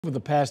Over the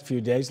past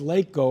few days,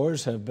 lake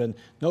goers have been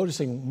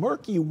noticing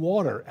murky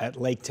water at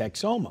Lake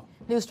Texoma.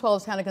 News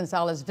 12's Hannah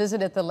Gonzalez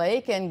visited the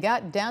lake and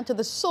got down to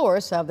the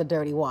source of the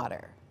dirty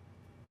water.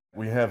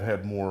 We have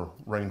had more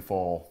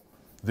rainfall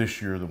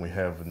this year than we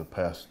have in the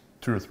past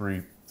 2 or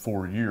 3,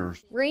 4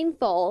 years.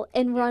 Rainfall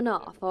and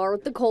runoff are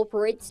the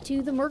culprits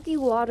to the murky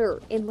water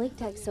in Lake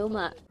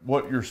Texoma.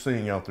 What you're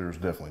seeing out there is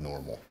definitely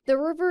normal. The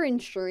river and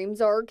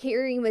streams are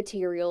carrying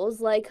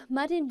materials like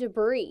mud and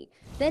debris,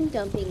 then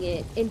dumping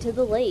it into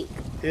the lake.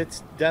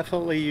 It's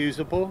definitely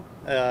usable.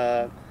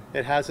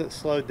 It hasn't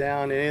slowed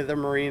down any of the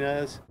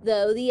marinas.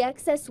 Though the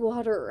excess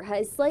water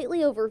has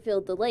slightly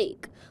overfilled the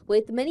lake,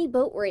 with many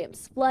boat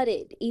ramps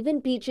flooded, even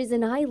beaches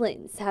and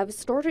islands have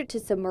started to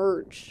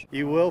submerge.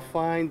 You will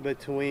find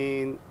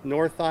between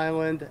North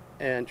Island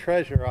and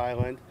Treasure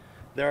Island,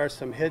 there are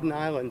some hidden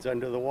islands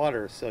under the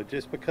water, so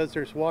just because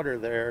there's water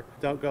there,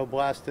 don't go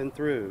blasting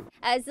through.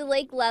 As the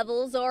lake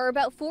levels are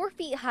about 4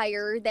 feet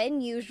higher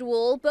than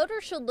usual,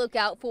 boaters should look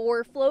out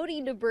for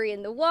floating debris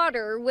in the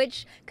water,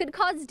 which could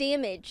cause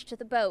damage to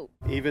the boat.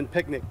 Even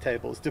picnic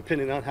tables,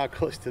 depending on how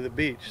close to the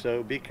beach,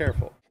 so be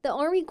careful. The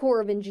Army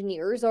Corps of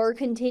Engineers are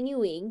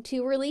continuing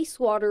to release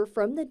water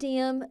from the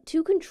dam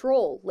to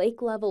control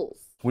lake levels.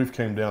 We've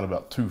came down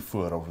about 2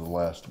 foot over the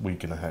last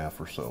week and a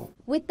half or so.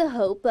 With the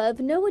hope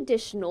of no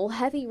additional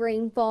heavy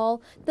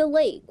rainfall, the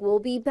lake will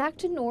be back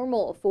to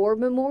normal for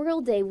Memorial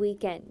Day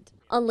weekend.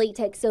 On Lake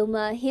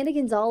Texoma, Hannah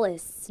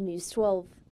Gonzalez, News 12.